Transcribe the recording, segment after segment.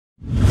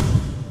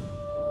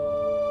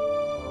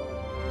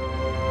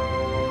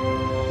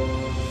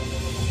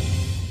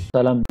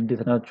ሰላም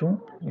እንዴት ናችሁ?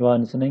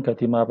 ዮሐንስ ነኝ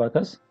ከቲም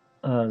Abacus።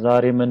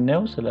 ዛሬ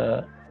የምናየው ስለ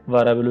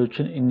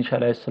ቫሪያብሎችን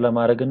ኢኒሻላይዝ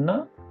ስለማድረግና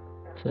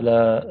ስለ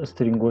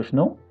ስትሪንጎች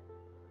ነው።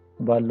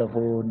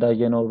 ባለፈው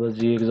እንዳየነው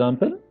በዚህ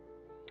ኤግዛምፕል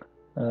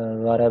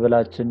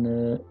ቫሪያብላችን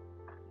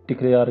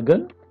ዲክሌር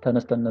አድርገን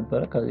ተነስተን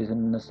ነበር። ከዚህ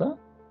ስንነሳ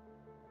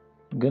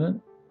ግን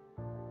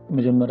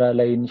መጀመሪያ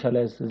ላይ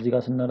ኢኒሻላይዝ እዚህ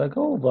ጋር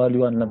ስናደርገው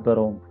ቫልዩ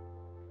አልነበረውም።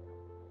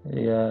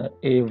 የa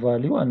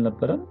ቫልዩ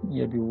አልነበረም፣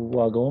 የb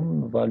ዋጋውም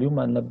ቫልዩም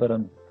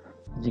አልነበረም።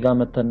 እዚህ ጋር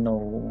መተን ነው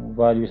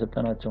ቫልዩ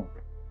የሰጠናቸው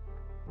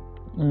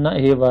እና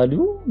ይሄ ቫልዩ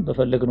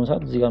በፈለግነው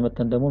ሰዓት እዚህ ጋር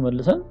መተን ደግሞ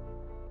መልሰን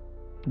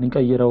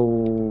እንቀይረው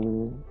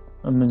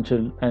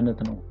የምንችል አይነት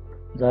ነው።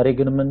 ዛሬ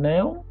ግን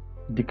የምናየው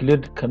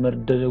ዲክሌርድ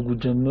ከመደረጉ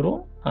ጀምሮ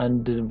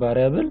አንድ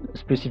ቫሪያብል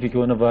ስፔሲፊክ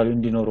የሆነ ቫልዩ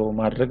እንዲኖረው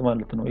ማድረግ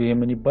ማለት ነው። ይሄ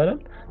ምን ይባላል?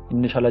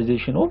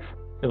 initialization of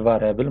a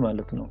variable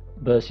ማለት ነው።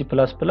 በC++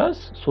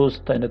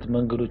 ሶስት አይነት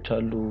መንገዶች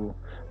አሉ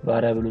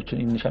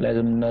ቫሪያብሎችን ኢኒሻላይዝ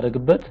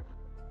የምናደርግበት።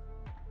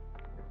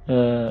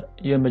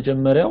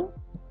 የመጀመሪያው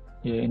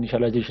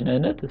የኢኒሻላይዜሽን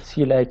አይነት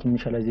C-like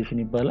initialization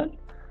ይባላል።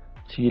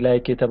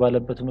 C-like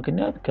የተባለበት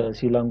ምክንያት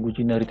ከC ላንጉዌጅ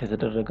ኢንሄሪት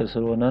የተደረገ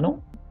ስለሆነ ነው።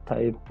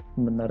 ታይፕ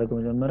የምናደርገው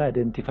መጀመሪያ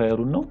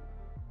አይደንቲፋየሩን ነው።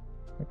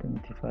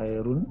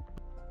 አይደንቲፋየሩን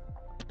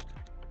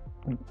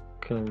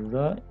ከዛ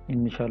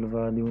ኢኒሻል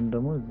ቫልዩን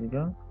ደግሞ እዚህ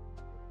ጋር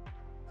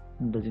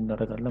እንደዚህ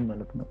እናደርጋለን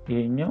ማለት ነው።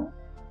 ይሄኛው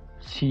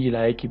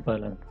C-like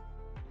ይባላል።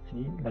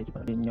 C-like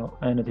ይባላል። ይሄኛው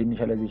አይነት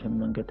ኢኒሻላይዜሽን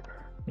መንገድ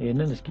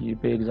ይሄንን እስኪ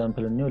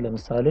በኤግዛምፕል እንየው።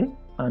 ለምሳሌ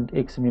አንድ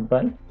x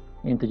የሚባል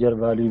ኢንቲጀር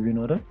ቫልዩ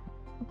ቢኖረን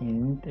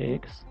int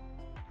x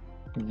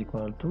 =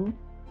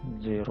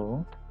 0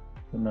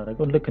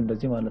 እናደርገው ልክ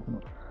እንደዚህ ማለት ነው።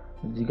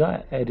 እዚህ ጋር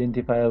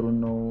አይደንቲፋየሩን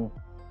ነው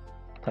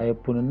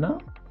ታይፑንና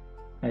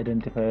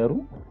አይደንቲፋየሩ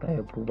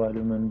ታይፑ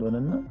ቫልዩ ምን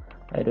እንደሆነና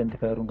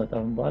አይደንቲፋየሩን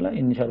ከጻፍን በኋላ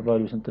ኢኒሻል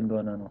ቫልዩ ስንት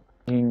እንደሆነ ነው።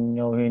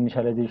 ይሄኛው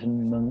ኢኒሻላይዜሽን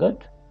መንገድ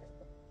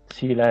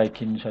C-like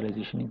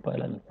initialization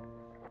ይባላል።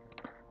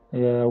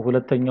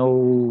 ሁለተኛው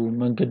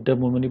መንገድ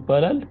ደግሞ ምን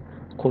ይባላል?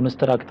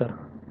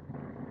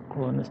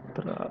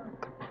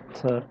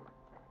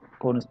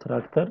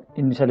 ኮንስትራክተር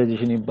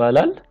ኢኒሻላይዜሽን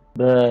ይባላል።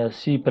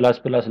 በC++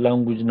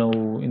 ላንጉዌጅ ነው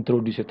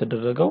ኢንትሮዲዩስ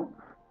የተደረገው።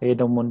 ይሄ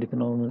ደግሞ እንዴት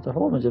ነው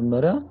የምንጽፈው?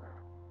 መጀመሪያ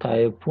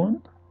ታይፑን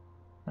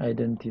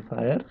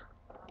አይደንቲፋየር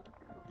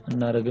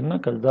እናደርግና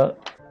ከዛ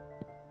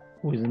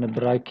within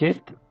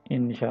bracket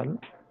ኢኒሻል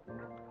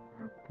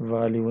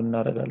ቫልዩ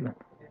እናደርጋለን።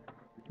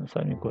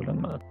 ሰሚኮለን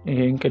ማለት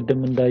ይሄን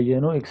ቀደም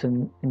እንዳየነው x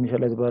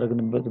ኢኒሻላይዝ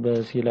ባደረግንበት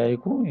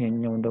በC-like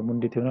ይሄኛው ደግሞ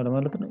እንዴት ይሆናል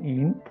ማለት ነው?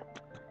 int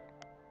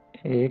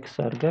x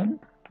አድርገን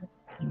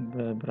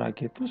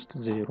በብራኬት ውስጥ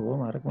 0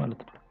 ማድረግ ማለት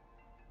ነው።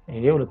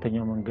 ይሄ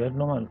ሁለተኛው መንገድ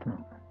ነው ማለት ነው።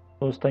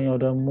 ሶስተኛው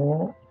ደግሞ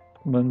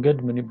መንገድ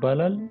ምን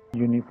ይባላል?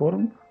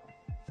 ዩኒፎርም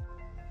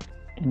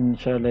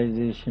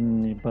ኢኒሻላይዜሽን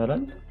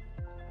ይባላል።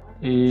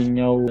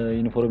 ይሄኛው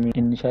ዩኒፎርም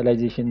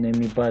ኢኒሻላይዜሽን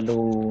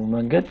የሚባለው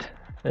መንገድ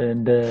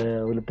እንደ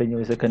ሁለተኛው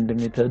የሰከንድ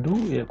ሜተዱ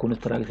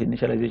የኮንስትራክት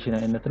ኢኒሻላይዜሽን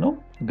አይነት ነው።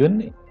 ግን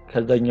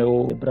ከዛኛው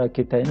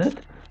ብራኬት አይነት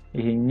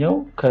ይሄኛው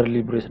ከርሊ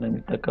ብሬስ ነው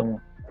የሚጠቀመው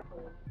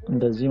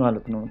እንደዚህ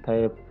ማለት ነው።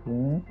 ታይፑ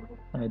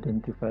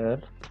አይደንቲፋየር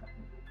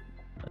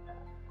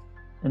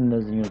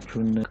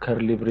እነዚህኞቹን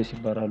ከርሊ ብሬስ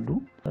ይባላሉ።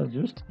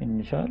 እዚህ ውስጥ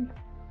ኢኒሻል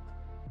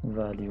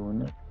ቫልዩን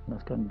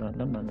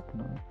እናስቀምጣለን ማለት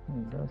ነው።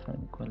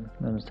 እንደሳንቆል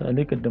ለምሳሌ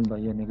ቅድም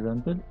ባየን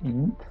ኤግዛምፕል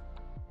int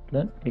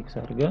x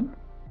አድርገን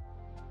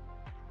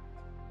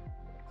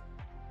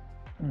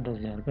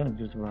እንደዚህ አድርገን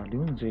ጁስ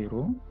ቫልዩን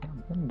 0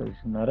 እንደዚህ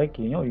እናደርግ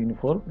ይሄኛው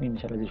ዩኒፎርም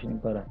ኢኒሻላይዜሽን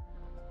ይባላል።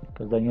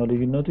 ከዛኛው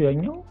ልዩነቱ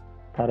ያኛው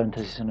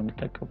ፓረንተሲስ ነው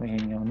የሚጠቀመው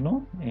ይሄኛው ነው።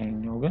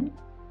 ይሄኛው ግን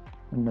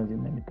እነዚህ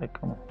ነው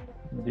የሚጠቀመው።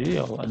 እንግዲህ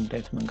ያው አንድ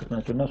አይነት መንገድ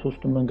ናቸውና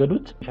ሶስቱም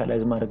መንገዶች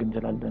ኢኒሻላይዝ ማድረግ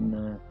እንችላለን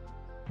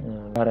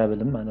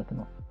ቫሪያብልም ማለት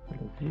ነው።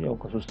 ስለዚህ ያው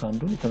ከሶስት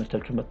አንዱን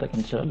ተመሳሳዩን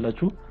መጠቀም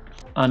ትችላላችሁ።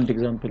 አንድ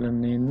ኤግዛምፕል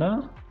እና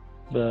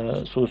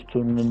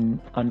በሶስቱንም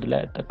አንድ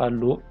ላይ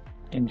አጠቃሎ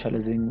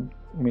ኢኒሻላይዚንግ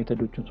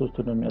ሜተዶችን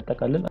ሶስቱንም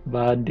ያጠቃልላል።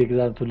 በአንድ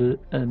ኤግዛምፕል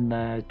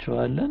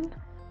እናያቸዋለን።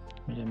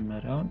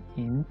 መጀመሪያው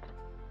int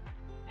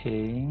a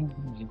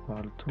 =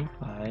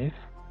 5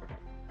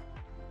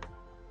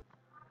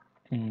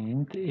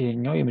 int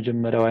ይሄኛው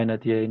የመጀመሪያው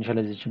አይነት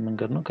የኢኒሻላይዜሽን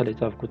መንገድ ነው ከላይ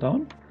ጻፍኩት።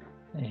 አሁን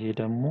ይሄ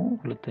ደግሞ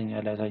ሁለተኛ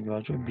ላይ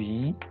ያሳየዋችሁ b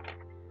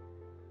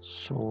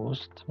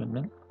 3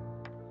 ብለን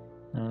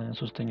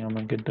ሶስተኛው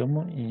መንገድ ደግሞ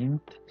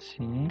int c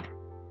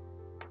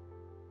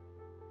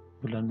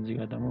ብለን እዚህ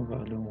ጋር ደግሞ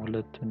ቫልዩ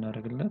 2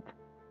 እናደርግለት።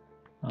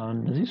 አሁን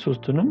እዚህ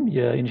ሶስቱንም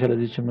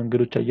የኢኒሻላይዜሽን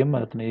መንገዶች አየን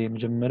ማለት ነው።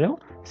 የመጀመሪያው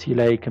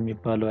C-like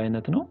የሚባለው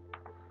አይነት ነው።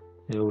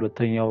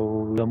 ሁለተኛው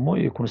ደግሞ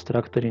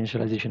የኮንስትራክተር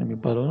ኢኒሻላይዜሽን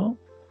የሚባለው ነው።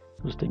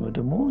 ሶስተኛው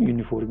ደግሞ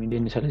ዩኒፎርም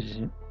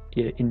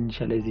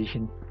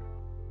ኢኒሻላይዜሽን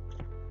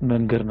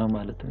መንገድ ነው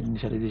ማለት ነው።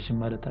 ኢኒሻላይዜሽን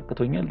ማለት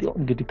አቅቶኛል ያው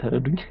እንግዲህ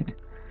ተረዱኝ።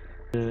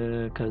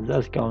 ከዛ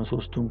እስኪ አሁን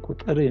ሶስቱን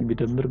ቁጥር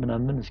የሚደምር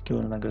ምናምን እስኪ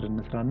የሆነ ነገር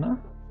እንስራና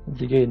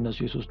እዚህ ጋር የነሱ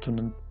የሶስቱን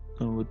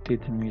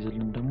ውጤት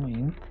የሚይዝልን ደግሞ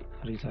int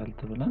ሪዛልት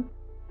ብለን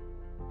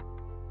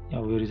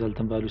ያው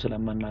የሪዛልትን ቫልዩ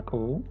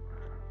ስለማናውቀው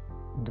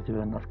እንደዚህ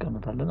ብለን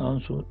እናስቀምጣለን። አሁን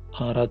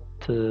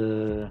አራት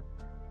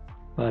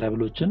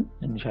ቫሪያብሎችን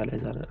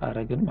ኢኒሻላይዝ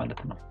አረግን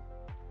ማለት ነው።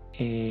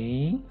 a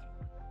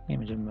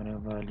የመጀመሪያው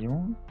value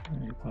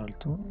equal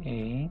to a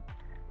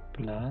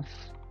plus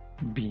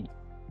b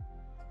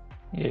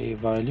a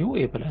value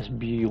a plus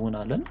b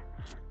ይሆናልን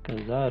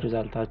ከዛ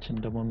ሪዛልታችን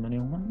ደግሞ ምን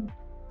ይሆን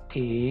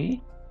a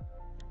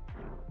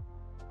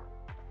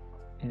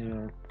is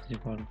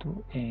equal to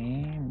a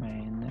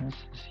minus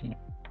c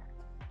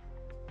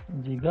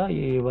እዚህ ጋር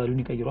a value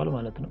ይቀይራል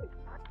ማለት ነው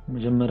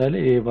መጀመሪያ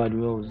ላይ a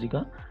value እዚህ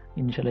ጋር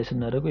ኢኒሻላይዝ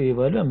ስናደርገው a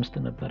value 5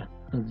 ነበር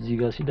እዚህ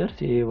ጋር ሲደርስ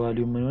a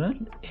value ምን ይሆናል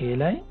a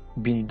ላይ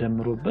b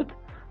ደምሮበት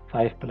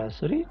 5 plus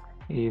 3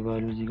 a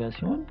value እዚህ ጋር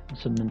ሲሆን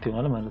 8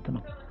 ይሆናል ማለት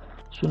ነው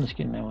እሱን እስኪ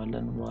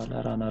እናየዋለን በኋላ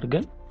ራን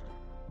አድርገን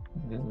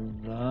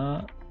ከዛ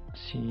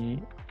see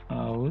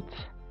out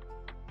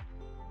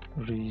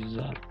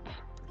result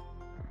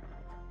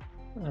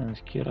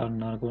እስኪ ራን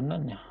አድርገውና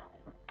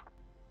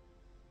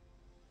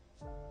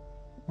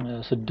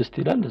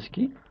 6 ይላል እስኪ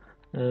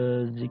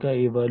እዚህ ጋር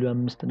a value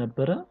 5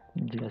 ነበር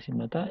እዚህ ጋር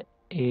ሲመጣ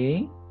a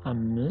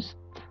 5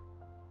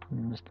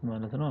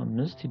 ማለት ነው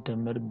 5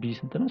 ሲደመር b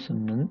ስንት ነው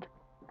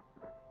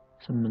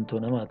 8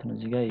 ሆነ ማለት ነው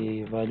እዚህ ጋር a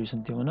value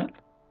ስንት ይሆናል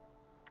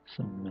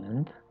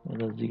 8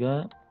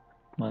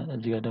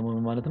 እዚህ ጋር ደግሞ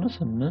ማለት ነው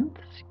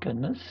 8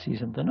 ሲቀነስ c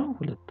ስንት ነው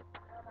 2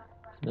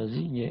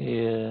 ስለዚህ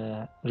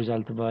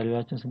የሪዛልት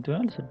ቫልዩአችን ስንት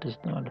ይሆናል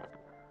 6 ማለት ነው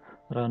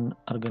ራን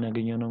አርገን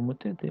ያገኘነው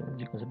ውጤት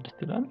እዚህ ጋር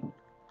 6 ይላል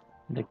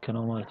ልክ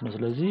ነው ማለት ነው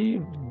ስለዚህ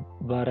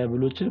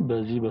ቫሪያብሎችን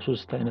በዚህ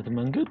በሶስት አይነት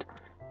መንገድ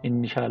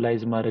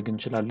ኢኒሻላይዝ ማድረግ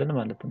እንችላለን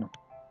ማለት ነው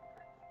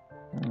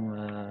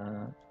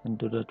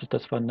እንደወደዳችሁ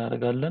ተስፋ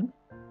እናደርጋለን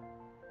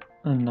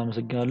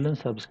እናመሰግናለን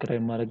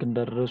ሰብስክራይብ ማድረግ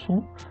እንዳትረሱ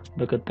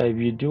በቀጣይ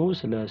ቪዲዮ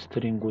ስለ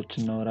ስትሪንጎች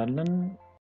እናወራለን